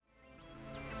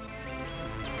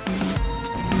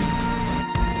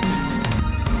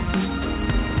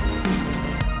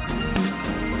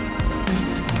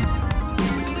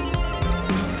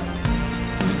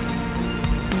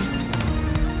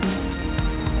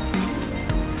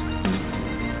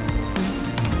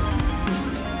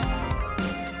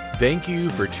Thank you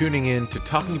for tuning in to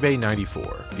Talking Bay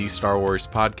 94, the Star Wars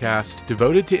podcast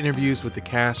devoted to interviews with the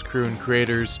cast, crew, and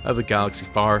creators of a galaxy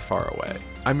far, far away.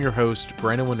 I'm your host,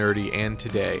 Brandon Winerdy, and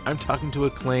today I'm talking to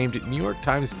acclaimed New York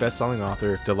Times bestselling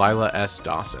author Delilah S.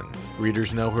 Dawson.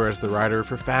 Readers know her as the writer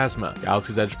for PHASMA,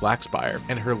 Galaxy's Edge Blackspire,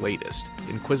 and her latest,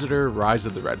 Inquisitor, Rise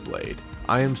of the Red Blade.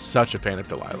 I am such a fan of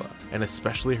Delilah, and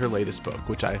especially her latest book,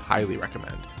 which I highly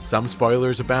recommend. Some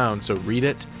spoilers abound, so read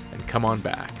it and come on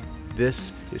back.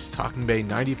 This is Talking Bay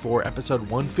 94, episode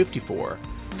 154,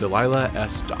 Delilah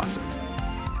S. Dawson.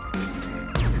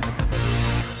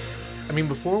 I mean,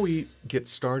 before we get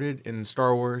started in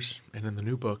Star Wars and in the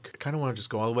new book, I kind of want to just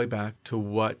go all the way back to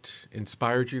what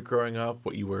inspired you growing up,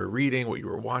 what you were reading, what you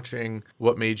were watching,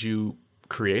 what made you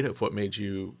creative, what made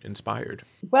you inspired.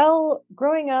 Well,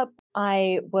 growing up,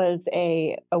 I was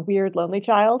a weird, lonely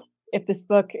child. If this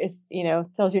book is,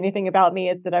 tells you anything about me,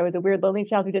 it's that I was a weird, lonely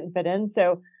child who didn't fit in.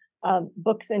 So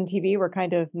books and TV were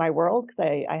kind of my world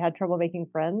because I had trouble making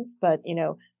friends. But,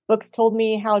 books told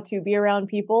me how to be around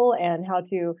people and how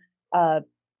to,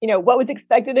 what was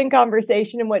expected in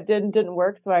conversation and what didn't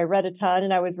work. So I read a ton,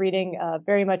 and I was reading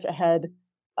very much ahead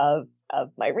of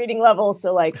my reading level.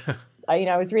 So I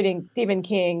was reading Stephen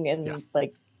King in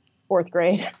fourth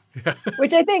grade,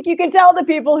 which I think you can tell the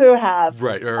people who have.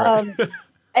 Right.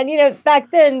 And,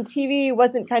 back then TV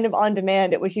wasn't kind of on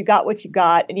demand. It was, you got what you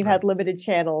got, and you had limited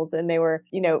channels, and they were,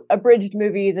 abridged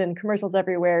movies and commercials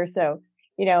everywhere. So,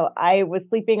 I was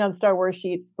sleeping on Star Wars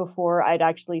sheets before I'd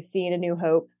actually seen A New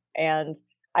Hope. And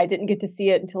I didn't get to see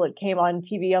it until it came on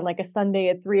TV on a Sunday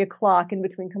at 3:00 in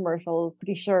between commercials. To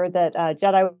be sure that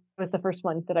Jedi was the first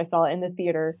one that I saw in the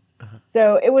theater.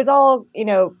 So it was all,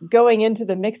 going into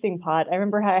the mixing pot. I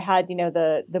remember how I had,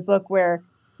 the book where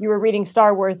you were reading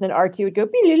Star Wars, and then R2 would go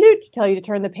beep to tell you to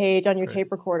turn the page on your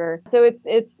tape recorder. So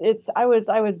I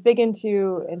was big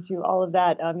into all of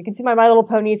that. You can see my Little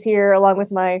Ponies here, along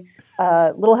with my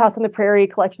Little House on the Prairie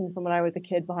collection from when I was a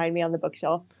kid behind me on the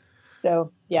bookshelf.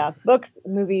 So yeah, books,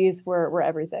 movies were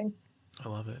everything. I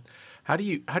love it. How do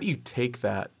you take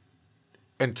that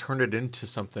and turn it into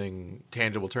something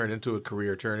tangible, turn it into a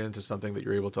career, turn it into something that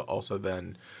you're able to also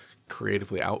then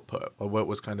creatively output? What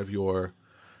was kind of your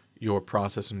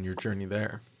process and your journey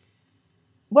there?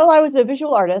 Well, I was a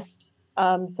visual artist.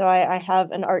 So I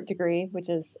have an art degree, which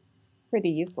is pretty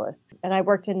useless. And I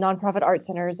worked in nonprofit art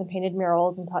centers and painted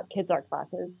murals and taught kids art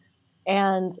classes.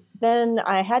 And then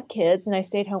I had kids, and I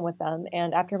stayed home with them.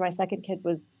 And after my second kid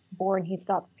was born, he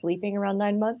stopped sleeping around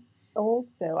 9 months old.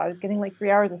 So I was getting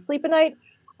 3 hours of sleep a night.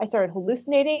 I started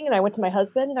hallucinating, and I went to my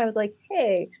husband, and I was like,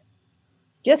 hey,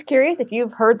 just curious if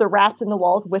you've heard the rats in the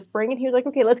walls whispering. And he was like,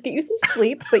 okay, let's get you some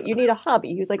sleep, but you need a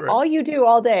hobby. He was like, all you do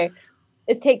all day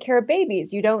is take care of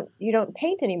babies. You don't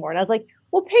paint anymore. And I was like,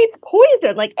 well, paint's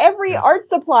poison. Every art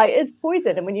supply is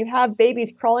poison. And when you have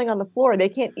babies crawling on the floor, they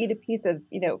can't eat a piece of,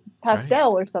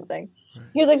 pastel or something. Right.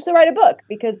 He was like, so write a book,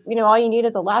 because, all you need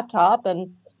is a laptop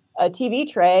and a TV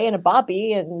tray and a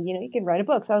boppy, and, you can write a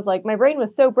book. So I was like, my brain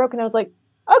was so broken. I was like,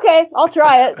 okay, I'll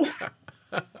try it.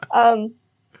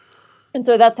 And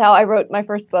so that's how I wrote my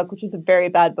first book, which is a very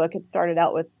bad book. It started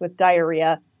out with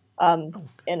diarrhea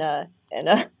in an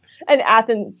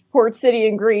Athens port city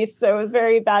in Greece. So it was a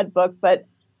very bad book. But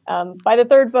by the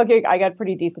third book, I got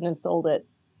pretty decent and sold it.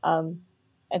 And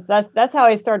so that's how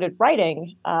I started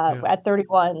writing at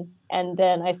 31. And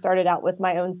then I started out with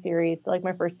my own series. So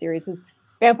my first series was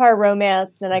vampire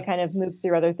romance. Then I kind of moved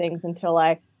through other things until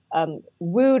I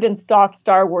wooed and stalked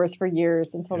Star Wars for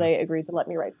years until they agreed to let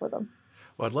me write for them.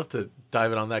 Well, I'd love to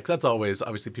dive in on that, because that's always,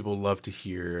 obviously, people love to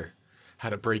hear how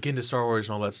to break into Star Wars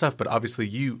and all that stuff. But obviously,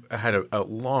 you had a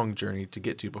long journey to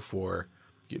get to before,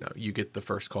 you get the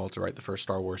first call to write the first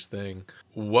Star Wars thing.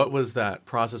 What was that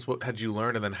process? What had you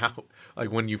learned? And then how,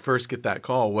 when you first get that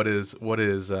call, what is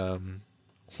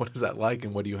that like,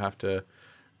 and what do you have to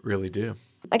really do?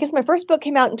 I guess my first book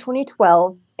came out in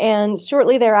 2012, and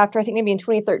shortly thereafter, I think maybe in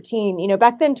 2013,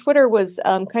 back then Twitter was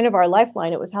kind of our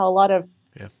lifeline. It was how a lot of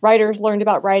writers learned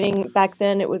about writing back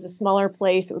then. It was a smaller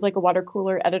place. It was like a water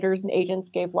cooler. Editors and agents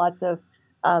gave lots of,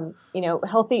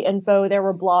 healthy info. There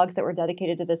were blogs that were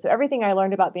dedicated to this. So everything I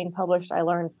learned about being published, I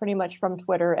learned pretty much from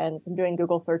Twitter and from doing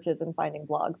Google searches and finding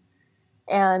blogs.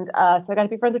 And so I got to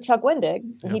be friends with Chuck Wendig.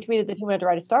 And he tweeted that he wanted to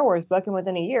write a Star Wars book. And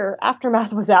within a year,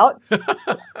 Aftermath was out. He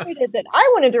tweeted that I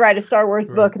wanted to write a Star Wars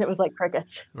book, and it was like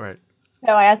crickets. Right.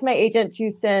 So I asked my agent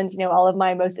to send, all of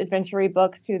my most adventure-y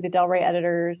books to the Del Rey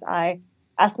editors. I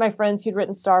asked my friends who'd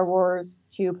written Star Wars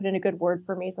to put in a good word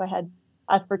for me. So I had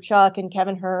asked for Chuck and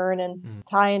Kevin Hearn and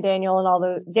Ty and Daniel and all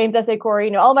the James S.A.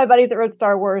 Corey, all my buddies that wrote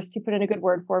Star Wars to put in a good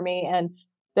word for me. And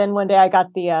then one day I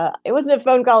got it wasn't a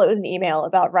phone call, it was an email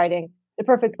about writing The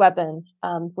Perfect Weapon,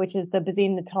 which is the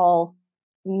Bazine Natal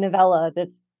novella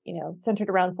that's, centered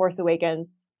around Force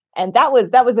Awakens. And that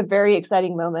was a very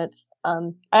exciting moment.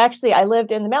 I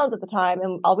lived in the mountains at the time,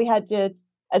 and all we had to,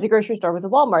 as a grocery store, was a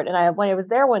Walmart. And when I was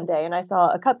there one day and I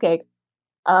saw a cupcake,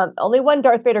 only one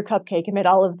Darth Vader cupcake amid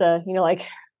all of the, like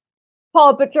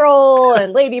Paw Patrol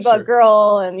and Ladybug Sure.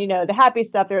 Girl and, the happy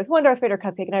stuff. There was one Darth Vader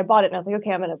cupcake, and I bought it, and I was like,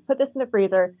 okay, I'm going to put this in the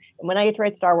freezer. And when I get to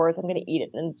write Star Wars, I'm going to eat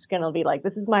it. And it's going to be like,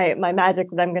 this is my magic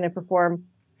that I'm going to perform.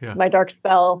 Yeah. My dark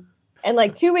spell. And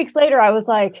like 2 weeks later, I was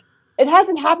like, it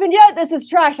hasn't happened yet. This is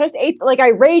trash. I just ate, I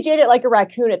rage ate it like a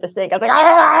raccoon at the sink. I was like,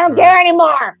 I don't care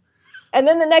anymore. And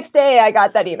then the next day I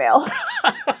got that email.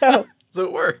 So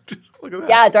it worked. Look at that.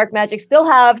 Yeah, dark magic. Still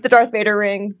have the Darth Vader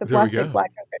ring, the plastic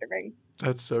black Darth Vader ring.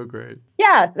 That's so great.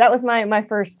 Yeah, so that was my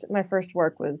first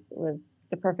work was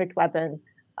The Perfect Weapon,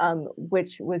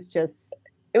 which was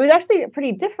it was actually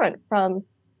pretty different from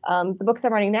the books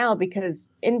I'm writing now, because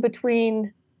in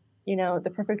between,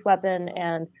 The Perfect Weapon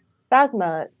and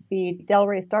PHASMA, the Del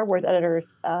Rey Star Wars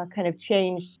editors kind of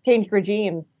changed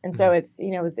regimes, and so it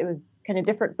was kind of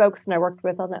different folks than I worked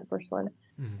with on that first one.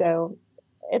 Mm-hmm. So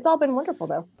it's all been wonderful,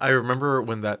 though. I remember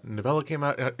when that novella came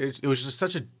out, it was just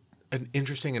such an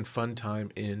interesting and fun time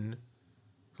in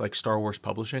like Star Wars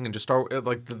publishing, and just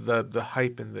the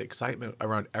hype and the excitement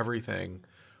around everything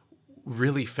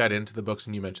really fed into the books.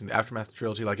 And you mentioned the Aftermath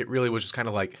trilogy, like it really was just kind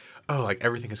of like, oh, like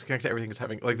everything is connected, everything is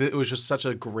having, like it was just such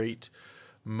a great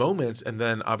moment. And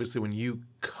then obviously when you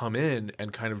come in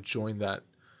and kind of join that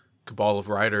cabal of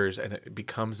writers, and it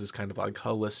becomes this kind of like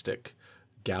holistic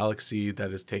galaxy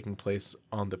that is taking place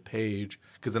on the page,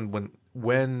 because then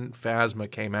when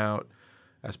PHASMA came out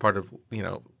as part of,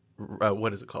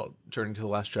 what is it called? Journey to the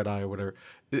Last Jedi or whatever.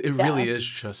 It really is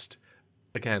just,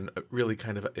 again, really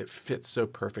kind of, it fits so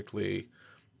perfectly.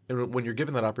 And when you're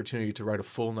given that opportunity to write a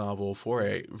full novel for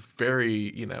a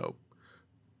very,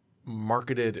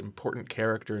 marketed, important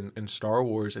character in Star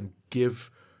Wars, and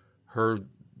give her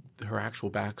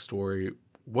actual backstory,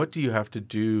 what do you have to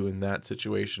do in that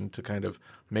situation to kind of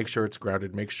make sure it's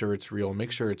grounded, make sure it's real,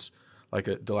 make sure it's like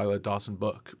a Delilah Dawson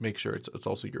book, make sure it's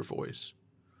also your voice?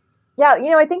 Yeah,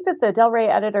 I think that the Del Rey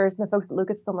editors and the folks at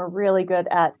Lucasfilm are really good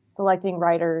at selecting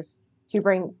writers to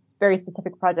bring very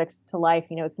specific projects to life.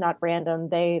 It's not random.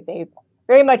 They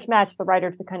very much match the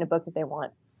writer to the kind of book that they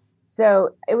want.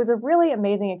 So it was a really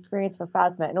amazing experience for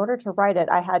PHASMA. In order to write it,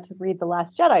 I had to read the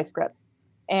Last Jedi script.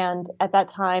 And at that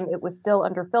time, it was still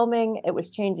under filming. It was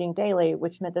changing daily,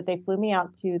 which meant that they flew me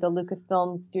out to the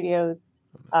Lucasfilm studios.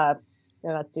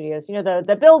 No, not studios.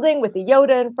 The building with the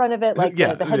Yoda in front of it, like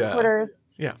the headquarters.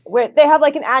 Yeah. Where they have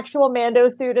like an actual Mando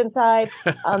suit inside.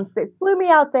 So they flew me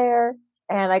out there,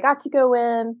 and I got to go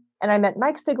in, and I met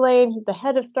Mike Siglain, who's the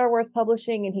head of Star Wars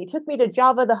Publishing, and he took me to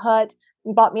Jabba the Hutt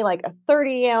and bought me like a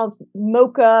 30-ounce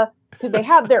mocha, because they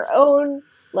have their own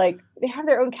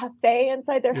cafe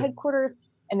inside their headquarters.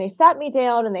 And they sat me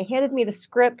down and they handed me the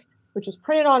script, which was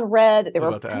printed on red. They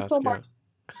were pencil marks,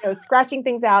 scratching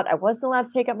things out. I wasn't allowed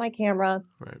to take up my camera.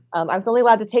 Right. I was only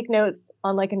allowed to take notes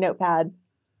on like a notepad.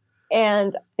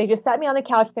 And they just sat me on the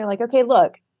couch. They're like, okay,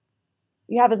 look,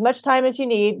 you have as much time as you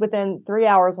need within 3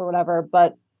 hours or whatever.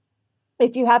 But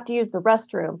if you have to use the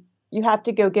restroom, you have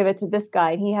to go give it to this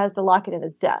guy, and he has to lock it in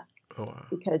his desk. Oh, wow.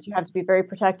 Because you have to be very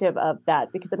protective of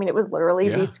that. Because, it was literally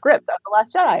the script of The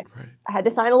Last Jedi. Right. I had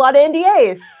to sign a lot of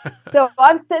NDAs. So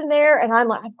I'm sitting there, and I'm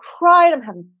crying, I'm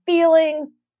having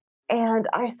feelings. And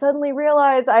I suddenly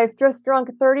realize I've just drunk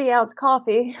a 30-ounce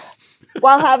coffee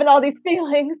while having all these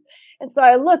feelings. And so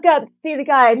I look up to see the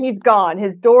guy, and he's gone.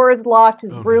 His door is locked.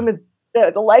 His room is,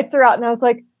 the lights are out. And I was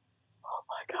like, oh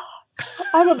my God.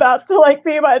 I'm about to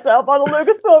be myself on the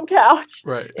Lucasfilm couch.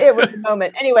 Right. It was a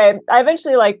moment. Anyway, I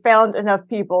eventually found enough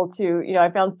people to, I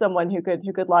found someone who could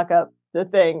lock up the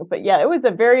thing. But yeah, it was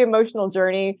a very emotional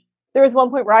journey. There was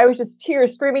one point where I was just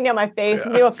tears streaming down my face.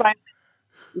 Yeah. And finally,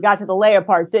 you got to the Leia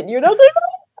part, didn't you? And I was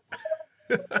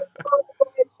like,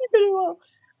 oh,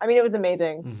 it was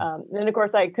amazing. Mm-hmm. And then of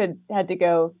course I had to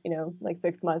go,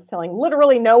 6 months telling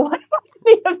literally no one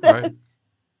any of this.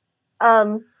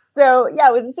 Right. So yeah,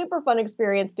 it was a super fun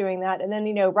experience doing that. And then,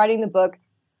 writing the book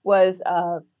was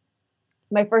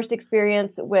my first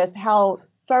experience with how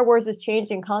Star Wars is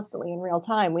changing constantly in real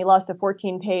time. We lost a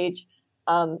 14-page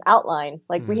outline.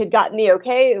 We had gotten the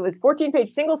okay. It was 14-page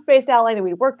single-spaced outline that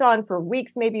we'd worked on for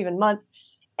weeks, maybe even months.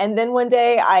 And then one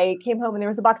day I came home and there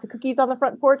was a box of cookies on the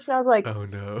front porch, and I was like, Oh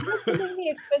no. "Who's sending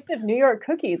me expensive New York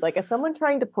cookies? Like, is someone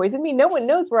trying to poison me? No one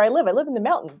knows where I live. I live in the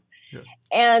mountains." Yeah.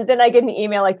 And then I get an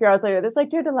email like 3 hours later that's like,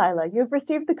 "Dear Delilah, you have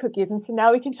received the cookies, and so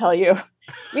now we can tell you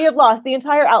we have lost the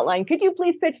entire outline. Could you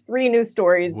please pitch 3 new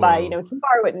stories by,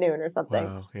 tomorrow at noon or something?"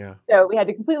 Wow. Yeah. So we had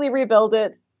to completely rebuild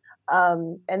it.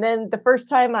 And then the first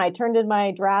time I turned in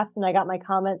my drafts and I got my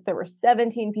comments, there were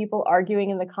 17 people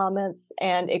arguing in the comments,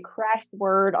 and it crashed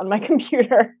Word on my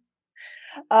computer.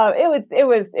 It's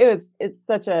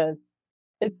such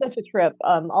a trip.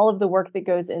 All of the work that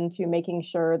goes into making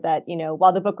sure that,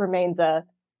 while the book remains a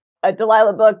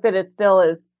Delilah book, that it still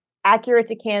is accurate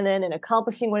to canon and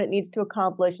accomplishing what it needs to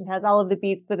accomplish and has all of the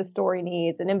beats that a story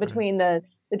needs. And in between the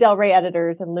Del Rey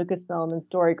editors and Lucasfilm and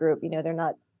Story Group, they're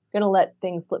not going to let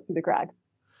things slip through the cracks.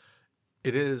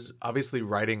 It is obviously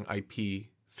writing IP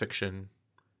fiction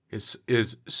is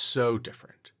so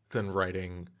different than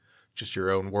writing just your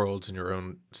own worlds and your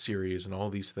own series and all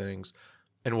these things.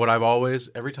 And what I've always,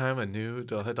 every time a new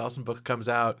Delilah Dawson book comes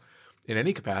out in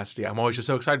any capacity, I'm always just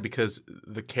so excited because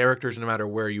the characters, no matter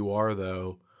where you are,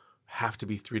 though, have to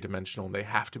be three-dimensional. They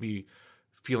have to be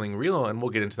feeling real. And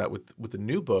we'll get into that with the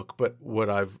new book. But what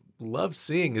I've loved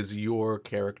seeing is your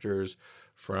characters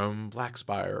from Black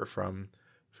Spire, from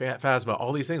PHASMA,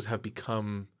 all these things have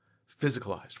become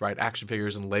physicalized, right? Action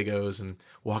figures and Legos and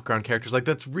walk around characters. Like,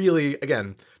 that's really,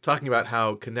 again, talking about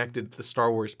how connected the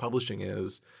Star Wars publishing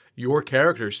is. Your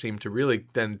characters seem to really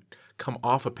then come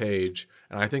off a page.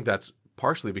 And I think that's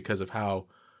partially because of how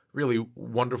really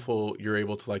wonderful you're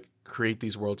able to like create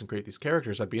these worlds and create these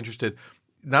characters. I'd be interested.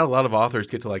 Not a lot of authors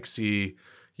get to like see,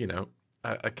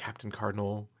 a Captain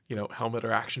Cardinal, helmet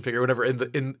or action figure or whatever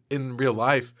in real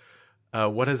life.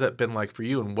 What has that been like for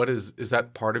you? And what is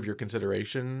that part of your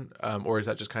consideration? Or is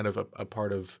that just kind of a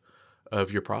part of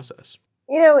your process?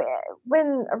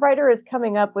 When a writer is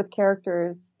coming up with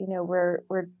characters,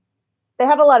 they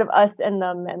have a lot of us in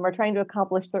them, and we're trying to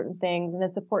accomplish certain things, and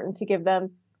it's important to give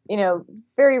them,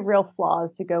 very real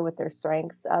flaws to go with their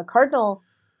strengths. Cardinal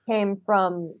came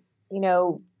from,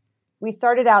 we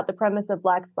started out, the premise of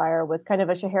Black Spire was kind of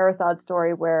a Scheherazade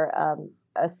story where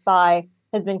a spy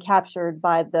has been captured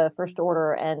by the First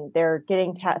Order, and they're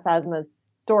getting Phasma's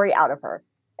story out of her.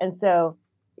 And so,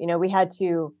 we had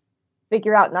to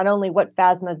figure out not only what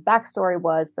Phasma's backstory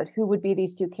was, but who would be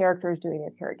these two characters doing the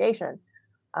interrogation.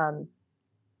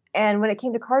 And when it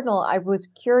came to Cardinal, I was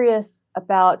curious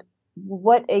about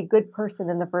what a good person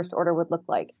in the First Order would look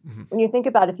like. Mm-hmm. When you think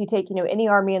about, if you take, any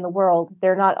army in the world,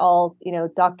 they're not all,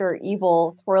 Dr.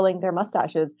 Evil twirling their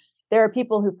mustaches. There are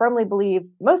people who firmly believe,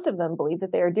 most of them believe,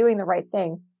 that they are doing the right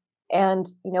thing. And,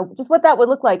 just what that would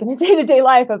look like in a day-to-day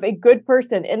life of a good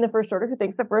person in the First Order who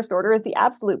thinks the First Order is the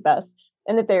absolute best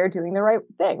and that they are doing the right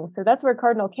thing. So that's where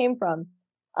Cardinal came from.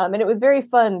 And it was very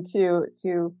fun to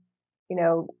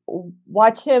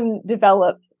watch him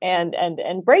develop and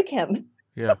break him.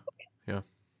 Yeah. Yeah.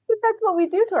 That's what we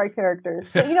do to our characters.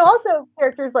 But, also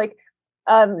characters like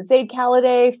Zaid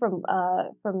Caliday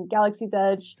from Galaxy's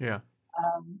Edge. Yeah.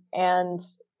 And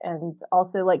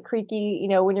also like Creaky,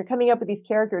 when you're coming up with these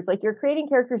characters, like you're creating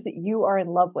characters that you are in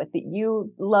love with, that you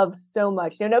love so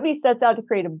much. Nobody sets out to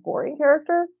create a boring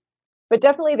character, but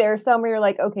definitely there are some where you're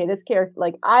like, okay, this character,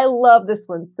 like I love this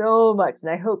one so much,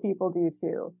 and I hope people do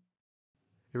too.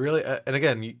 It really, and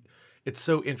again, it's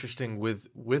so interesting with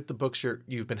the books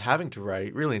you've been having to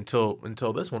write, really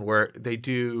until this one, where they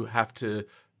do have to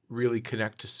really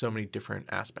connect to so many different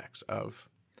aspects of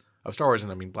Star Wars.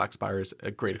 And I mean, Black Spire is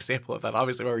a great example of that,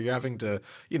 obviously, where you're having to,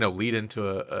 lead into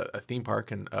a theme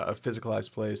park and a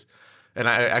physicalized place. And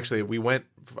I went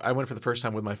for the first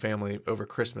time with my family over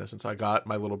Christmas. And so I got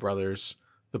my little brothers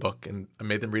the book and I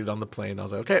made them read it on the plane. I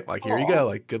was like, okay, like, here you go.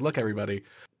 Like, good luck, everybody.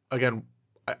 Again,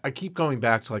 I keep going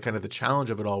back to like kind of the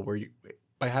challenge of it all, where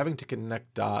by having to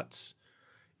connect dots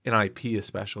in IP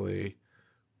especially,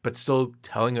 but still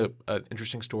telling an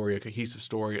interesting story, a cohesive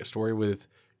story, a story with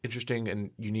interesting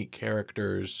and unique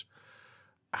characters.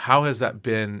 How has that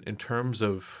been in terms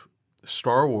of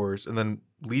Star Wars, and then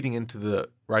leading into the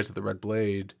Rise of the Red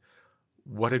Blade?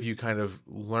 What have you kind of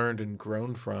learned and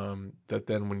grown from that?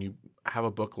 Then when you have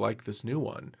a book like this new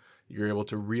one, you're able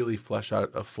to really flesh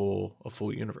out a full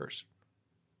universe.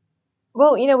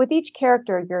 Well, with each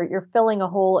character, you're filling a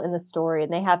hole in the story,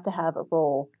 and they have to have a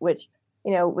role, which,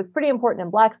 was pretty important in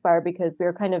Black Spire because we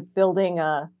were kind of building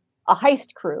a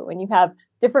heist crew, and you have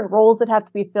different roles that have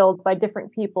to be filled by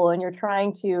different people, and you're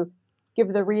trying to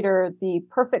give the reader the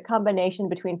perfect combination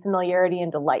between familiarity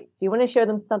and delight. So you want to show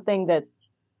them something that's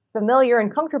familiar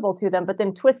and comfortable to them, but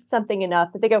then twist something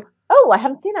enough that they go, oh, I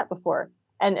haven't seen that before.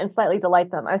 and slightly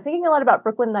delight them. I was thinking a lot about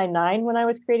Brooklyn Nine-Nine when I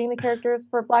was creating the characters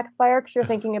for Black Spire, because you're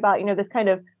thinking about, this kind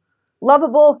of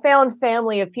lovable found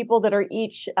family of people that are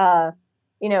each,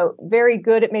 very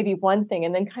good at maybe one thing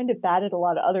and then kind of bad at a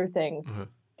lot of other things,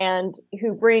 and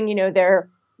who bring,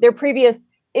 their previous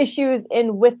issues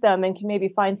in with them and can maybe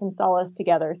find some solace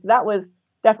together. So that was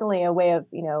definitely a way of,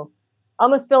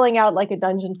 almost filling out like a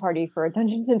dungeon party for a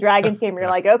Dungeons and Dragons game. Where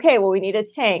you're like, okay, well, we need a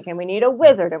tank and we need a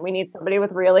wizard and we need somebody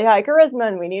with really high charisma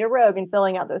and we need a rogue, and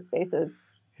filling out those spaces.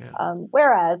 Yeah.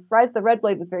 Whereas Rise of the Red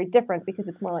Blade was very different because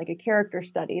it's more like a character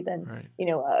study than,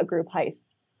 a group heist.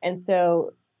 And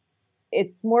so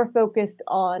it's more focused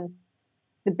on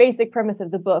the basic premise of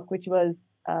the book, which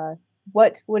was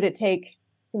what would it take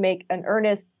to make an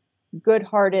earnest,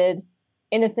 good-hearted,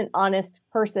 innocent, honest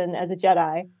person as a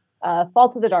Jedi fall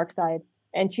to the dark side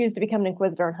and choose to become an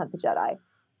Inquisitor and hunt the Jedi,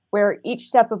 where each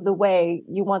step of the way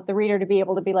you want the reader to be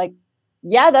able to be like,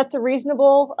 yeah, that's a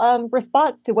reasonable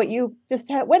response to what you just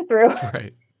went through.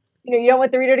 Right. You don't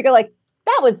want the reader to go like,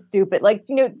 that was stupid. Like,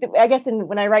 I guess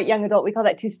when I write young adult, we call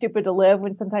that too stupid to live,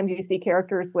 when sometimes you see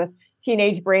characters with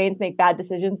teenage brains make bad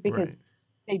decisions because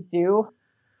they do.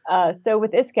 So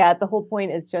with ISCAT, the whole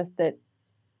point is just that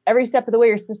every step of the way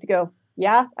you're supposed to go,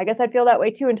 yeah, I guess I'd feel that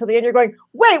way too, until the end you're going,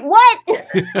 wait, what?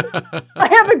 I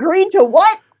have agreed to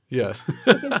what? Yeah.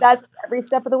 Because that's every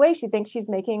step of the way she thinks she's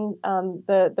making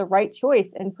the right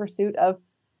choice in pursuit of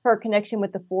her connection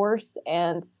with the Force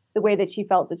and the way that she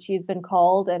felt that she's been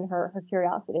called, and her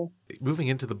curiosity. Moving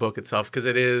into the book itself, because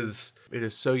it is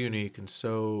so unique and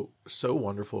so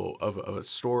wonderful of a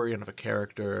story and of a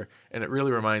character, and it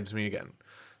really reminds me again.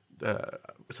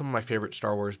 Some of my favorite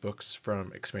Star Wars books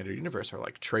from Expanded Universe are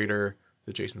like Traitor,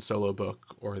 the Jason Solo book,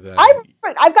 or the...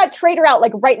 I've got Traitor out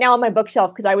like right now on my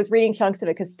bookshelf because I was reading chunks of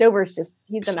it, because Stover's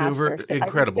he's the master. So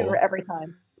incredible. Stover every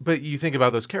time. But you think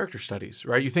about those character studies,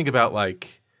 right? You think about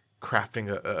like crafting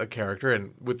a character,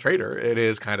 and with Traitor, it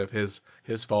is kind of his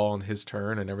fall and his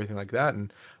turn and everything like that.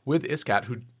 And with Iskat,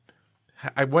 who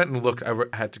I went and looked, I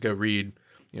had to go read,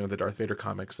 the Darth Vader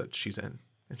comics that she's in,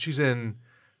 and she's in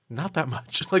not that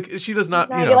much. Like, she does not,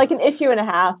 like an issue and a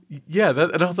half. Yeah,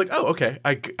 and I was like, oh, okay.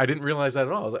 I didn't realize that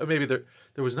at all. I was like, oh, maybe there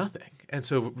was nothing. And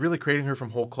so really creating her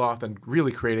from whole cloth and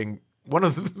really creating one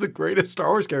of the greatest Star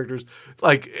Wars characters,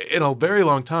 like, in a very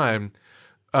long time.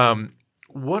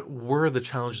 What were the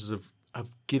challenges of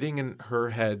getting in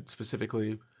her head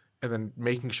specifically, and then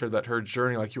making sure that her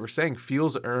journey, like you were saying,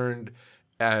 feels earned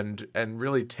and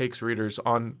really takes readers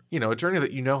on, a journey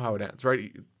that how it ends,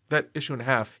 right? That issue and a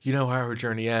half, how her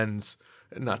journey ends.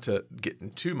 Not to get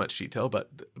in too much detail, but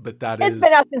it's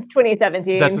been out since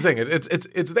 2017. That's the thing.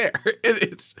 It's there.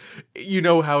 It's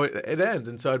how it ends,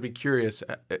 and so I'd be curious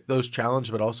those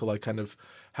challenges, but also like kind of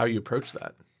how you approach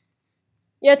that.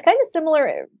 Yeah, it's kind of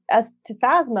similar as to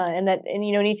Phasma in that, in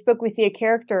each book we see a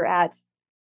character at,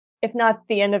 if not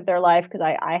the end of their life, because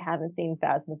I haven't seen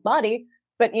Phasma's body,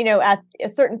 but at a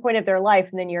certain point of their life,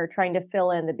 and then you're trying to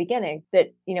fill in the beginning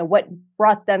that what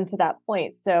brought them to that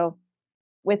point. So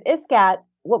with Iskat,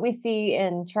 what we see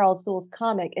in Charles Soule's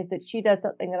comic is that she does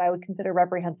something that I would consider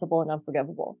reprehensible and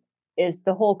unforgivable. Is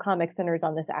the whole comic centers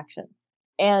on this action.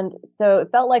 And so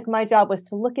it felt like my job was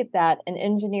to look at that and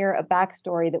engineer a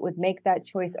backstory that would make that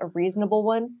choice a reasonable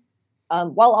one,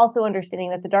 while also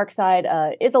understanding that the dark side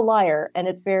is a liar, and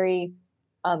it's very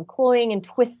cloying and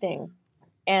twisting.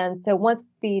 And so once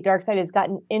the dark side has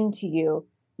gotten into you,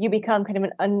 you become kind of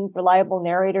an unreliable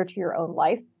narrator to your own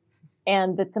life,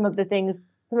 and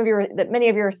that many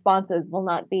of your responses will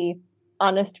not be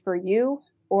honest for you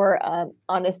or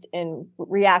honest in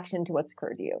reaction to what's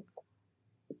occurred to you.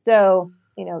 So,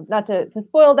 not to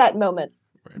spoil that moment,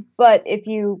 right. But if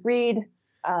you read,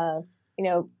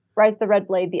 Rise of the Red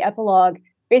Blade, the epilogue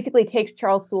basically takes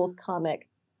Charles Soule's comic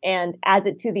and adds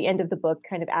it to the end of the book,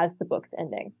 kind of as the book's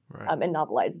ending, right. And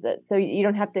novelizes it. So you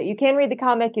don't have to, you can read the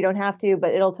comic, you don't have to,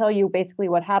 but it'll tell you basically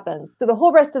what happens. So the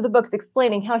whole rest of the book's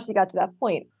explaining how she got to that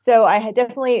point. So I had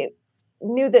definitely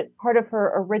knew that part of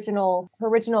her original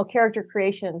character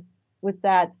creation was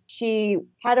that she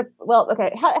had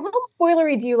how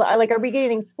spoilery do you like? Are we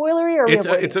getting spoilery, or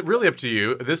it's really up to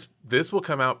you. This will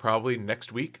come out probably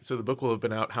next week, so the book will have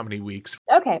been out how many weeks?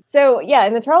 Okay, so yeah,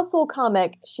 in the Charles Soule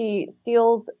comic, she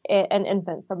steals an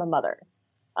infant from a mother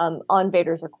on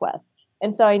Vader's request,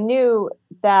 and so I knew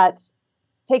that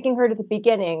taking her to the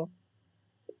beginning,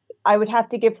 I would have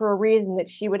to give her a reason that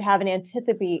she would have an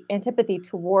antipathy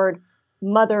toward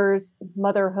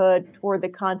motherhood, toward the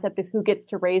concept of who gets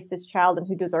to raise this child and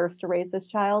who deserves to raise this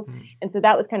child. Mm. And so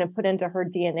that was kind of put into her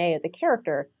DNA as a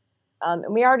character. And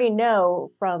we already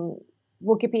know from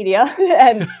Wikipedia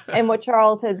and what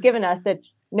Charles has given us that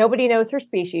nobody knows her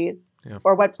species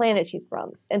or what planet she's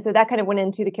from. And so that kind of went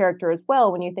into the character as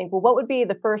well. When you think, well, what would be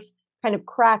the first kind of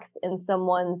cracks in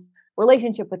someone's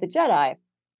relationship with the Jedi?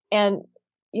 And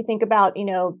you think about,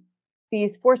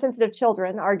 these Force sensitive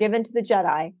children are given to the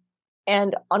Jedi.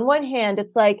 And on one hand,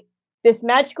 it's like this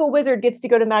magical wizard gets to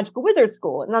go to magical wizard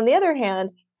school. And on the other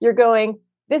hand, you're going,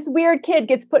 this weird kid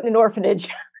gets put in an orphanage.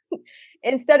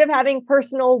 Instead of having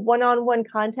personal one-on-one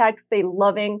contact with a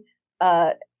loving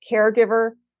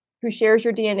caregiver who shares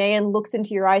your DNA and looks into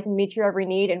your eyes and meets your every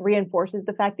need and reinforces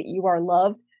the fact that you are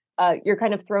loved, you're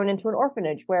kind of thrown into an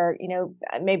orphanage where,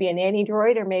 maybe a nanny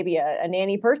droid or maybe a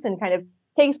nanny person kind of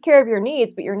takes care of your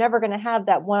needs, but you're never going to have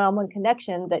that one-on-one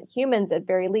connection that humans at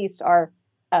very least are,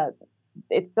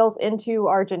 it's built into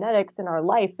our genetics and our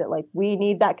life that like we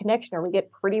need that connection or we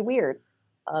get pretty weird.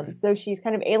 So she's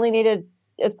kind of alienated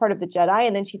as part of the Jedi,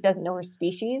 and then she doesn't know her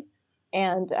species.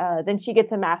 And then she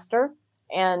gets a master,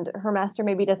 and her master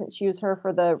maybe doesn't choose her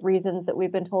for the reasons that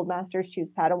we've been told masters choose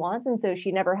Padawans. And so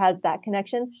she never has that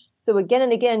connection. So again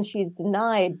and again, she's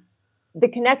denied the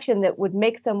connection that would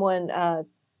make someone,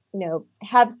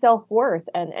 have self-worth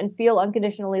and feel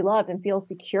unconditionally loved and feel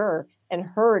secure and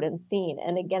heard and seen.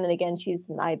 And again, she's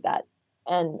denied that.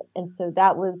 And so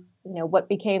that was, what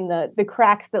became the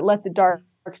cracks that let the dark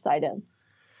side in.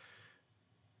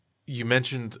 You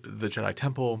mentioned the Jedi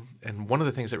Temple, and one of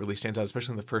the things that really stands out,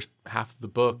 especially in the first half of the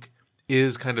book,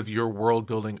 is kind of your world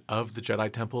building of the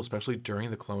Jedi Temple, especially during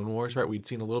the Clone Wars, right? We'd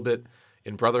seen a little bit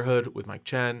in Brotherhood with Mike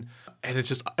Chen, and it's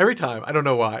just every time, I don't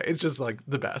know why, it's just like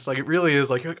the best. Like it really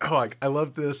is like, I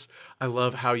love this. I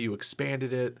love how you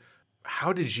expanded it.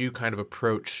 How did you kind of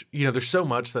approach, there's so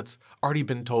much that's already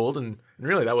been told, and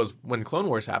really that was when Clone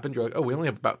Wars happened. You're like, we only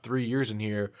have about 3 years in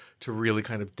here to really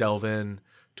kind of delve in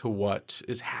to what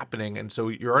is happening. And so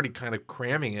you're already kind of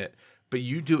cramming it, but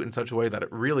you do it in such a way that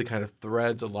it really kind of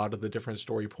threads a lot of the different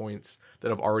story points that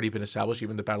have already been established,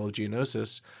 even the Battle of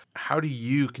Geonosis. How do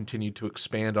you continue to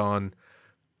expand on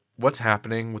what's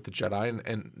happening with the Jedi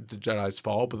and the Jedi's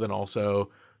fall, but then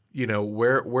also,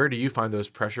 where do you find those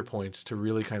pressure points to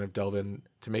really kind of delve in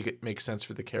to make it make sense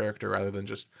for the character rather than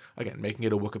just, again, making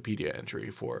it a Wikipedia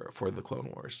entry for the Clone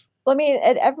Wars? Well, I mean,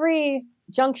 at every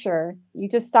juncture, you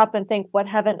just stop and think, what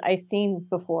haven't I seen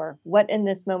before? What in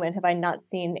this moment have I not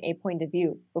seen a point of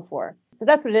view before? So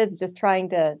that's what it is, just trying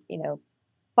to,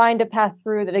 find a path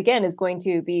through that, again, is going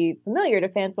to be familiar to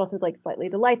fans, but also like slightly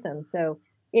delight them. So,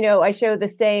 I show the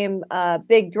same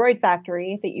big droid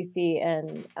factory that you see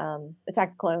in Attack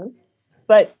of the Clones,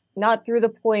 but not through the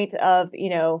point of,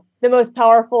 the most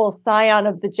powerful scion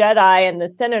of the Jedi and the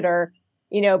senator,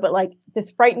 but like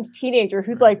this frightened teenager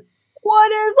who's like,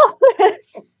 what is all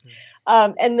this?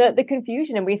 And the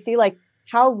confusion. And we see like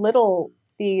how little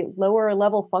the lower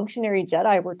level functionary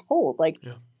Jedi were told. Like,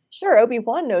 sure,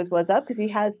 Obi-Wan knows what's up because he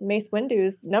has Mace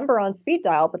Windu's number on speed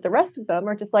dial, but the rest of them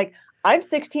are just like, I'm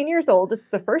 16 years old. This is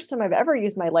the first time I've ever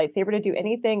used my lightsaber to do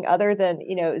anything other than,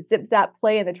 zip zap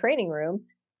play in the training room.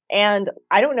 And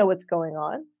I don't know what's going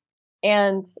on.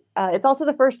 And it's also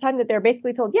the first time that they're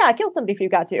basically told, kill somebody if you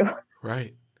got to.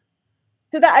 Right.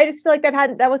 So that I just feel like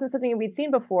that wasn't something we'd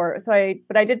seen before.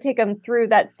 But I did take them through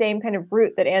that same kind of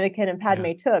route that Anakin and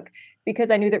Padme took, because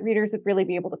I knew that readers would really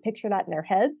be able to picture that in their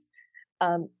heads.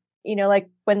 Like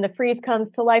when the freeze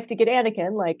comes to life to get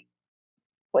Anakin, like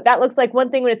what that looks like one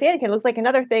thing when it's Anakin, it looks like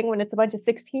another thing when it's a bunch of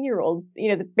 16-year-olds,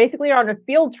 basically are on a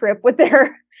field trip with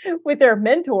their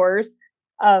mentors.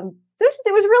 So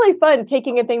it was really fun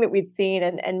taking a thing that we'd seen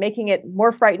and making it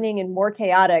more frightening and more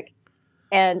chaotic.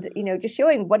 And, just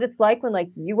showing what it's like when, like,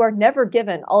 you are never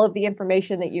given all of the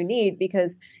information that you need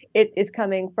because it is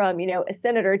coming from, a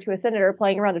senator to a senator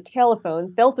playing around a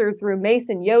telephone, filtered through Mace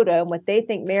and Yoda and what they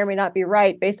think may or may not be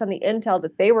right based on the intel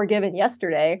that they were given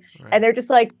yesterday. Right. And they're just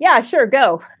like, yeah, sure,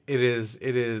 go. It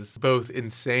is both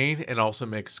insane and also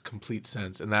makes complete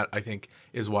sense. And that, I think,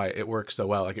 is why it works so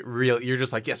well. Like, it really, you're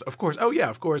just like, yes, of course. Oh, yeah,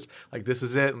 of course. Like, this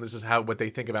is it. And this is what they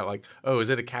think about, like, oh, is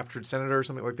it a captured senator or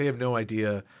something? Like, they have no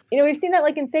idea. We've seen that,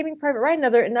 like, in Saving Private Ryan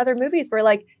and in other movies where,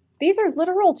 like, these are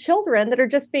literal children that are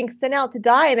just being sent out to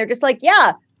die. And they're just like,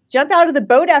 yeah, jump out of the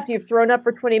boat after you've thrown up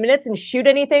for 20 minutes and shoot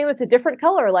anything that's a different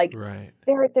color. Like, right.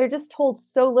 They're just told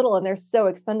so little and they're so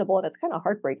expendable. And it's kind of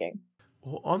heartbreaking.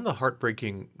 Well, on the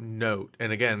heartbreaking note,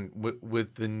 and again,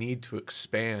 with the need to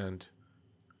expand,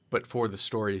 but for the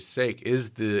story's sake,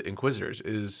 is the Inquisitors,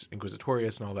 is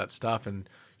Inquisitorius and all that stuff. And,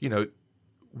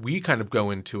 we kind of go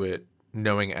into it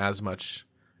knowing as much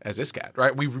as Iskat,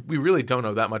 right? We really don't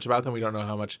know that much about them. We don't know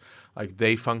how much like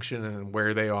they function and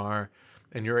where they are.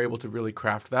 And you're able to really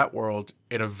craft that world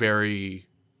in a very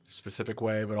specific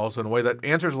way, but also in a way that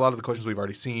answers a lot of the questions we've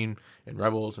already seen in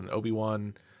Rebels and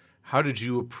Obi-Wan. How did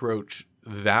you approach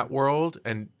that world?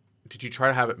 And did you try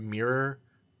to have it mirror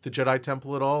the Jedi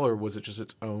Temple at all, or was it just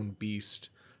its own beast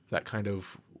that kind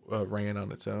of ran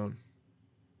on its own?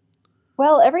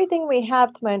 Well, everything we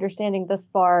have, to my understanding thus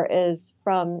far, is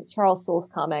from Charles Soule's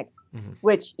comic, Mm-hmm.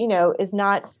 which, is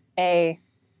not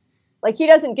like, he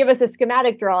doesn't give us a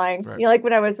schematic drawing. Right. Like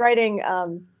when I was writing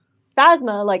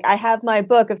PHASMA, like I have my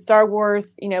book of Star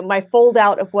Wars, my fold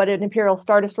out of what an Imperial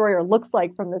Star Destroyer looks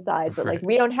like from the side, but like Right.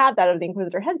 we don't have that at the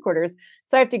Inquisitor headquarters.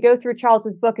 So I have to go through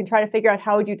Charles's book and try to figure out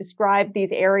how would you describe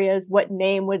these areas, what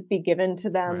name would be given to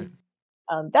them,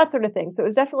 Right. that sort of thing. So it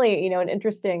was definitely, an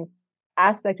interesting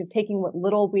aspect of taking what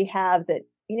little we have that,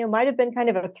 might have been kind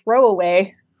of a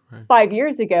throwaway Right. 5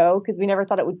 years ago because we never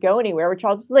thought it would go anywhere. Where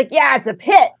Charles was like, "Yeah, it's a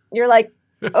pit." And you're like,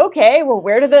 "Okay, well,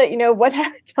 where do what?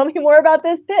 Tell me more about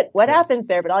this pit. What Yeah. happens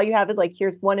there?" But all you have is like,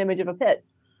 here's one image of a pit.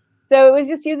 So it was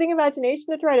just using imagination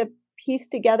to try to piece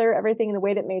together everything in a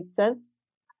way that made sense.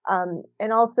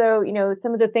 And also,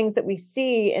 some of the things that we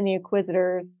see in the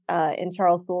Inquisitors in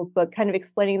Charles Soule's book, kind of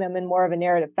explaining them in more of a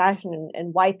narrative fashion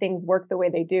and why things work the way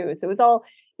they do. So it was all,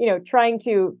 trying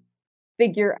to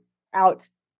figure out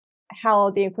how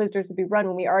the Inquisitors would be run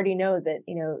when we already know that,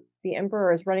 the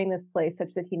Emperor is running this place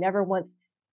such that he never wants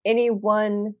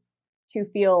anyone to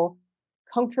feel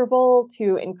comfortable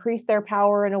to increase their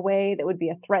power in a way that would be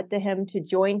a threat to him, to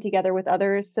join together with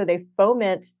others. So they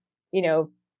foment,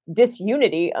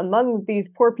 disunity among these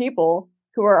poor people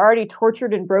who are already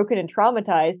tortured and broken and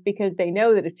traumatized because they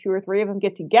know that if 2 or 3 of them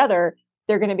get together,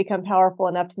 they're going to become powerful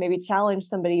enough to maybe challenge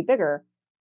somebody bigger.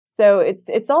 So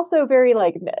it's also very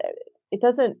like, it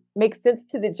doesn't make sense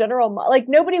to the general, like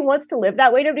nobody wants to live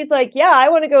that way. Nobody's like, yeah, I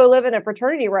want to go live in a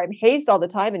fraternity where I'm hazed all the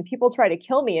time and people try to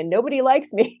kill me and nobody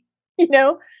likes me,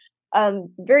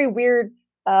 very weird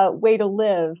way to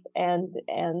live. And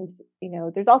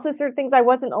there's also certain things I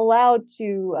wasn't allowed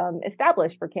to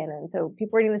establish for canon. So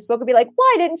people reading this book would be like,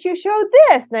 why didn't you show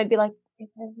this? And I'd be like, it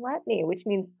didn't let me, which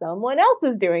means someone else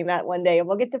is doing that one day and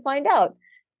we'll get to find out.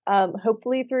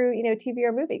 Hopefully through, TV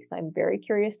or movie, because I'm very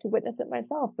curious to witness it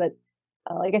myself. But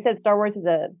like I said, Star Wars is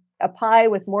a pie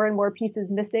with more and more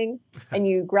pieces missing, and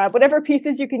you grab whatever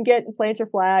pieces you can get and plant your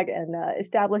flag and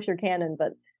establish your canon.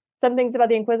 But some things about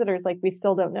the Inquisitors, like, we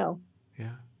still don't know.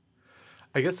 Yeah.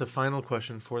 I guess a final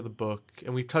question for the book,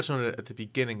 and we touched on it at the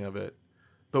beginning of it,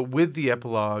 but with the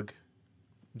epilogue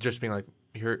just being like,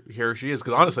 here she is.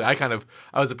 Because honestly,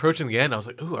 I was approaching the end. I was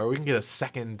like, "Ooh, are we gonna get a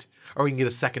second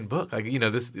book?" Like,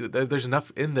 there's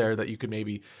enough in there that you could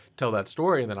maybe tell that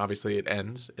story, and then obviously it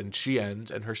ends, and she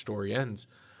ends, and her story ends,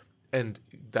 and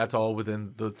that's all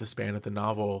within the span of the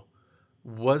novel.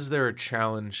 Was there a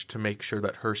challenge to make sure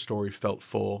that her story felt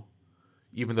full,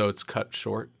 even though it's cut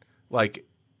short? Like,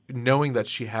 knowing that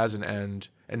she has an end,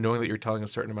 and knowing that you're telling a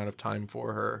certain amount of time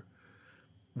for her.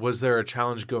 Was there a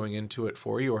challenge going into it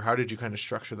for you, or how did you kind of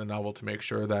structure the novel to make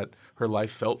sure that her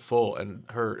life felt full and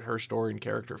her story and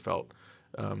character felt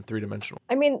three-dimensional?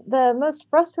 I mean, the most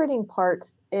frustrating part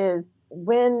is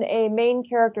when a main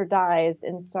character dies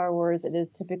in Star Wars, it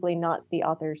is typically not the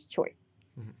author's choice.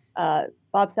 Mm-hmm.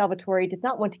 Bob Salvatore did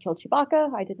not want to kill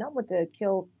Chewbacca. I did not want to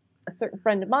kill a certain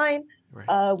friend of mine.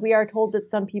 Right. We are told that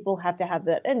some people have to have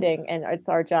that ending, and it's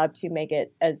our job to make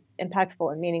it as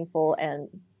impactful and meaningful and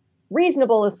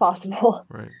reasonable as possible.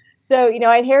 Right. So,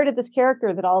 I inherited this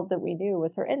character that all that we knew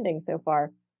was her ending so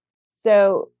far.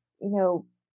 So,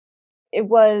 it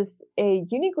was a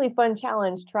uniquely fun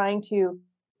challenge trying to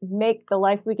make the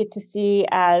life we get to see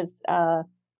as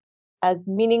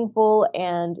meaningful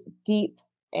and deep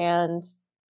and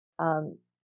I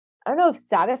don't know if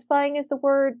satisfying is the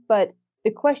word, but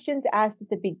the questions asked at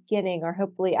the beginning are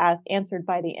hopefully answered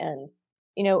by the end.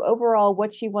 Overall,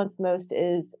 what she wants most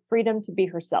is freedom to be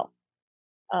herself.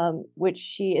 Which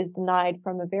she is denied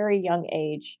from a very young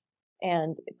age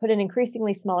and put in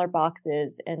increasingly smaller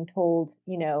boxes and told,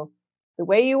 the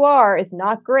way you are is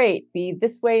not great. Be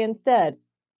this way instead.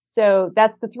 So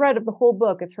that's the thread of the whole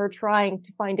book, is her trying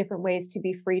to find different ways to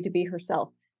be free to be herself.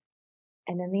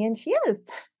 And in the end, she is,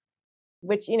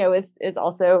 which, is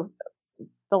also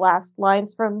the last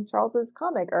lines from Charles's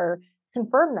comic or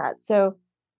confirm that. So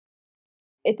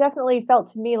it definitely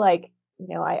felt to me like,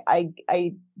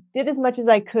 I did as much as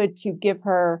I could to give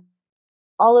her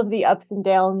all of the ups and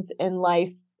downs in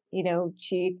life.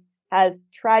 She has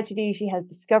tragedy, she has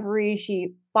discovery,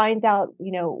 she finds out,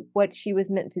 what she was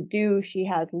meant to do. She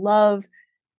has love.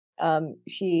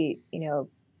 She,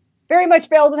 very much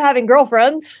fails at having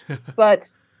girlfriends, but,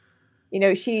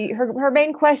 her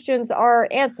main questions are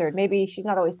answered. Maybe she's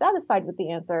not always satisfied with the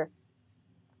answer,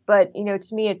 but,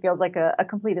 to me, it feels like a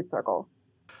completed circle.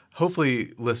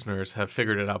 Hopefully listeners have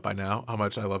figured it out by now how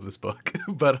much I love this book,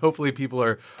 but hopefully people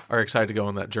are excited to go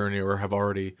on that journey or have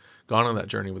already gone on that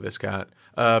journey with this cat.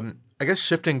 I guess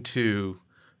shifting to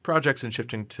projects and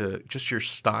shifting to just your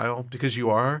style, because you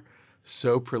are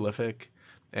so prolific,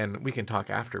 and we can talk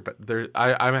after, but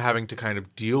I'm having to kind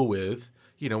of deal with,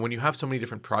 when you have so many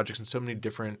different projects and so many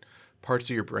different parts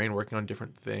of your brain working on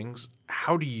different things,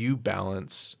 how do you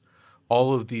balance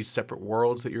all of these separate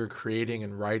worlds that you're creating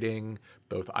and writing,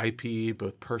 both IP,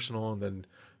 both personal, and then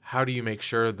how do you make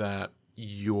sure that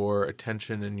your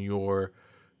attention and your,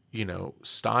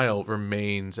 style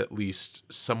remains at least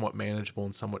somewhat manageable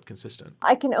and somewhat consistent?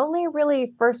 I can only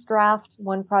really first draft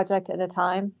one project at a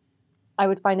time. I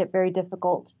would find it very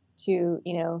difficult to,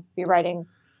 be writing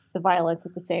the violence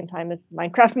at the same time as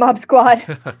Minecraft Mob Squad.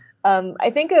 I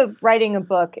think of writing a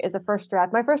book as a first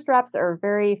draft. My first drafts are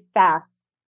very fast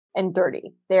and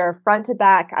dirty. They're front to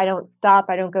back. I don't stop.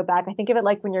 I don't go back. I think of it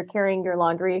like when you're carrying your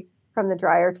laundry from the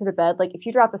dryer to the bed. Like if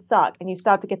you drop a sock and you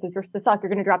stop to get the sock, you're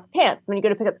going to drop the pants. When you go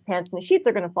to pick up the pants, and the sheets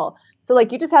are going to fall. So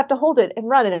like you just have to hold it and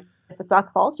run. And if the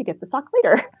sock falls, you get the sock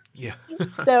later. Yeah.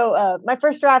 So my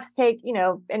first drafts take,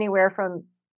 anywhere from,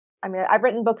 I've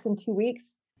written books in 2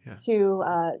 weeks to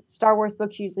Star Wars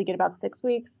books usually get about 6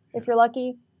 weeks if you're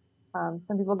lucky.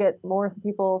 Some people get more,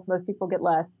 most people get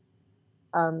less.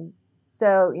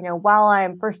 So, while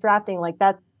I'm first drafting, like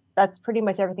that's pretty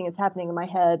much everything that's happening in my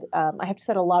head. I have to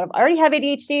set I already have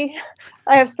ADHD.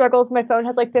 I have struggles. My phone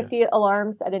has like 50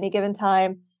 alarms at any given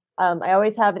time. I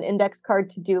always have an index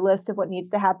card to-do list of what needs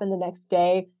to happen the next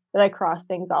day that I cross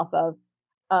things off of.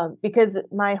 Because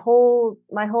my whole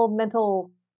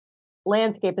mental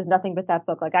landscape is nothing but that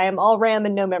book. Like I am all RAM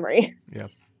and no memory. Yeah.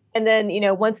 And then,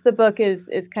 once the book is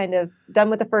kind of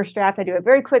done with the first draft, I do a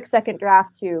very quick second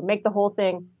draft to make the whole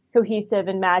thing cohesive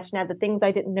and match and add the things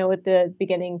I didn't know at the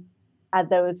beginning, add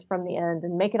those from the end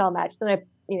and make it all match. Then I,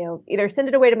 either send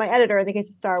it away to my editor in the case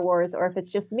of Star Wars, or if it's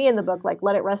just me in the book, like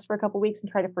let it rest for a couple weeks and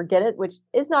try to forget it, which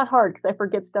is not hard because I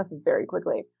forget stuff very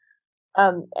quickly.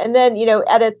 And then,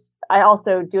 edits, I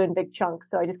also do in big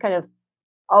chunks. So I just kind of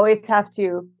always have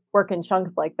to work in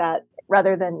chunks like that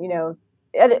rather than,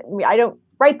 edit. I don't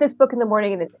write this book in the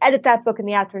morning and then edit that book in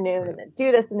the afternoon and then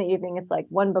do this in the evening. It's like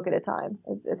one book at a time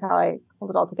is how I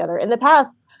hold it all together. In the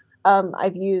past,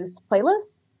 I've used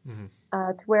playlists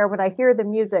to where when I hear the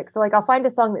music, so like I'll find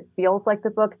a song that feels like the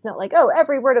book. It's not like, oh,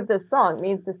 every word of this song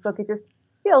means this book. It just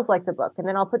feels like the book. And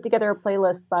then I'll put together a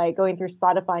playlist by going through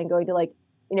Spotify and going to like,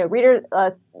 reader,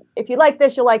 if you like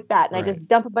this, you'll like that. And I just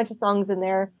dump a bunch of songs in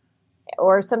there.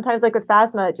 Or sometimes like with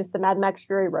PHASMA, just the Mad Max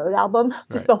Fury Road album,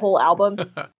 just the whole album.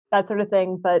 That sort of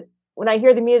thing. But when I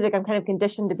hear the music, I'm kind of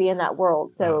conditioned to be in that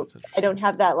world. So I don't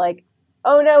have that like,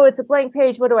 oh no, it's a blank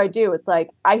page. What do I do? It's like,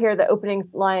 I hear the opening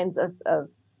lines of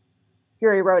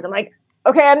Fury Road. I'm like,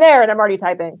 okay, I'm there. And I'm already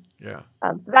typing. Yeah.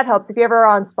 So that helps. If you ever are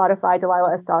on Spotify,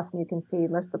 Delilah S. Dawson, you can see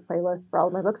most of the playlists for all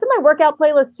of my books and my workout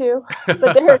playlist too.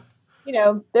 But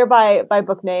they're, they're by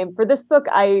book name. For this book,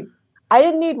 I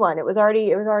didn't need one. It was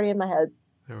already in my head.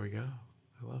 There we go.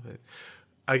 I love it.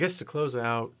 I guess to close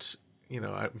out,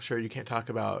 I'm sure you can't talk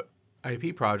about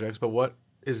IP projects, but what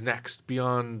is next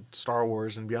beyond Star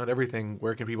Wars and beyond everything?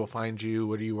 Where can people find you?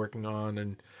 What are you working on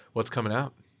and what's coming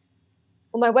out?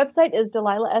 Well, my website is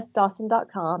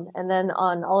delilahsdawson.com. And then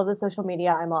on all of the social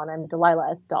media I'm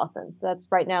Delilah S. Dawson. So that's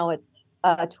right now it's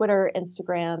Twitter,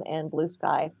 Instagram, and Blue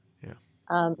Sky. Yeah.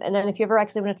 And then if you ever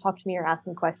actually want to talk to me or ask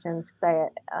me questions, because I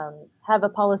have a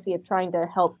policy of trying to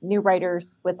help new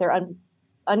writers with their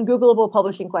ungoogleable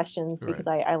publishing questions because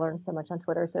I learned so much on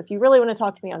Twitter. So if you really want to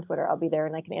talk to me on Twitter, I'll be there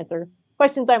and I can answer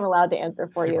questions I'm allowed to answer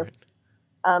for you. Right.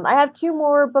 I have 2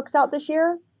 more books out this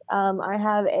year. I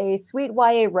have a sweet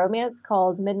YA romance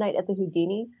called Midnight at the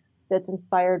Houdini that's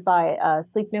inspired by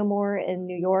Sleep No More in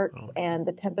New York and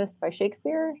The Tempest by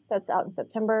Shakespeare. That's out in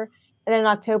September. And then in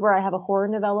October, I have a horror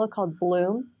novella called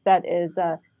Bloom that is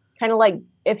kind of like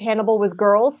if Hannibal was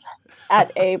girls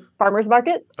at a farmer's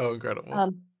market. Oh,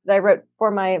 incredible. That I wrote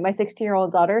for my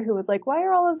 16-year-old daughter who was like, why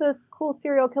are all of this cool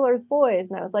serial killers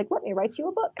boys? And I was like, let me write you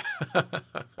a book.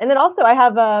 And then also I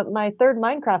have my 3rd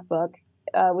Minecraft book,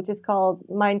 which is called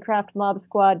Minecraft Mob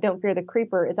Squad Don't Fear the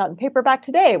Creeper, is out in paperback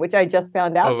today, which I just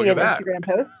found out via an Instagram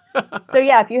post. So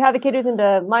yeah, if you have a kid who's into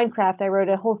Minecraft, I wrote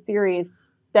a whole series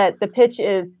that the pitch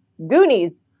is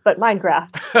Goonies, but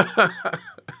Minecraft.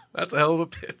 That's a hell of a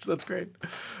pitch. That's great.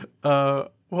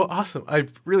 Well, awesome. I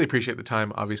really appreciate the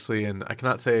time, obviously, and I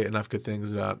cannot say enough good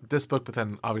things about this book, but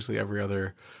then obviously every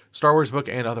other Star Wars book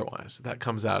and otherwise that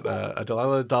comes out. A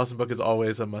Delilah Dawson book is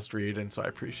always a must-read, and so I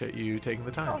appreciate you taking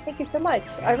the time. Oh, thank you so much.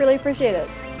 I really appreciate it.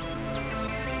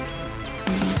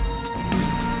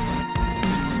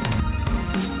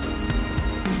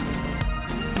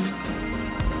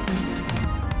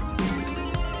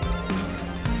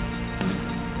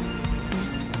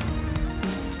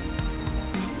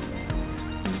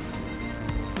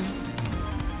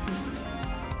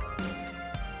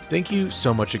 Thank you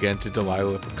so much again to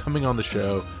Delilah for coming on the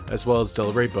show, as well as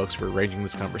Deliberate Books for arranging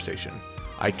this conversation.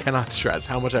 I cannot stress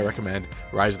how much I recommend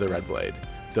Rise of the Red Blade.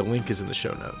 The link is in the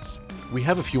show notes. We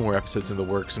have a few more episodes in the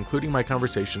works, including my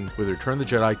conversation with Return of the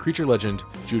Jedi creature legend,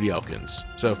 Judy Elkins.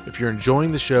 So if you're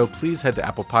enjoying the show, please head to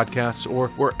Apple Podcasts or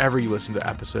wherever you listen to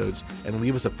episodes and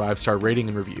leave us a 5-star rating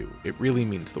and review. It really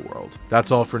means the world.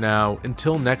 That's all for now.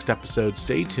 Until next episode,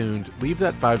 stay tuned, leave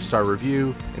that 5-star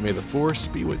review, and may the Force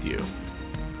be with you.